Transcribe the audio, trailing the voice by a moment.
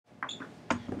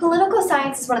Political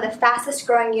science is one of the fastest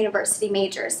growing university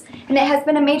majors, and it has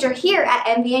been a major here at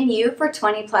MVNU for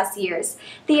 20 plus years.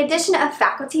 The addition of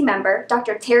faculty member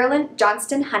Dr. Terilyn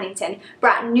Johnston Huntington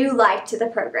brought new life to the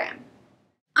program.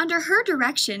 Under her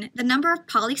direction, the number of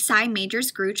poli-sci majors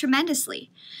grew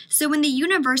tremendously. So when the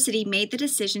university made the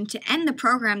decision to end the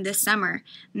program this summer,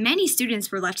 many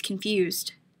students were left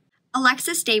confused.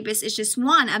 Alexis Davis is just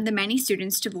one of the many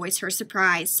students to voice her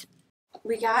surprise.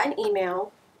 We got an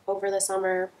email over the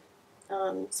summer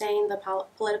saying the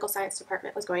political science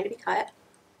department was going to be cut,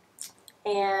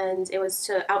 and it was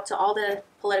out to all the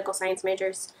political science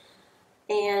majors,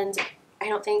 and I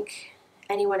don't think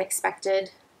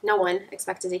no one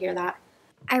expected to hear that.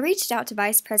 I reached out to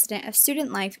Vice President of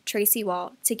Student Life, Tracy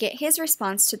Wall, to get his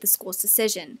response to the school's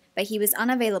decision, but he was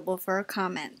unavailable for a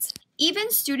comment.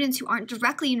 Even students who aren't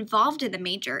directly involved in the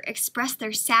major expressed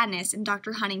their sadness in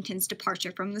Dr. Huntington's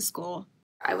departure from the school.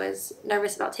 I was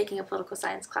nervous about taking a political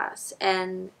science class,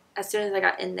 and as soon as I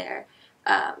got in there,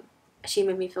 she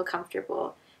made me feel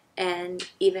comfortable and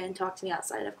even talked to me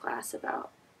outside of class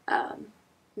about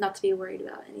not to be worried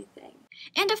about anything.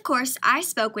 And of course, I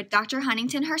spoke with Dr.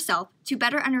 Huntington herself to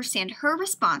better understand her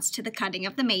response to the cutting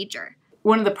of the major.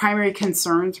 One of the primary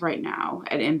concerns right now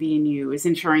at MVNU is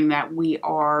ensuring that we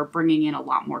are bringing in a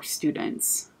lot more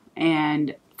students.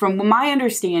 And from my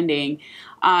understanding,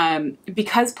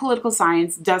 because political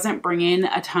science doesn't bring in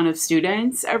a ton of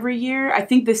students every year, I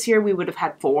think this year we would have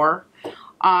had 4.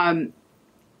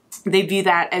 They view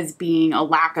that as being a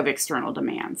lack of external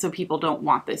demand, so people don't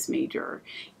want this major.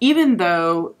 Even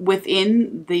though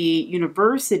within the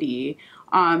university,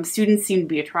 students seem to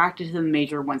be attracted to the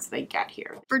major once they get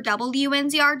here. For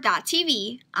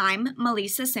WNZR.TV, I'm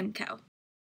Melissa Simcoe.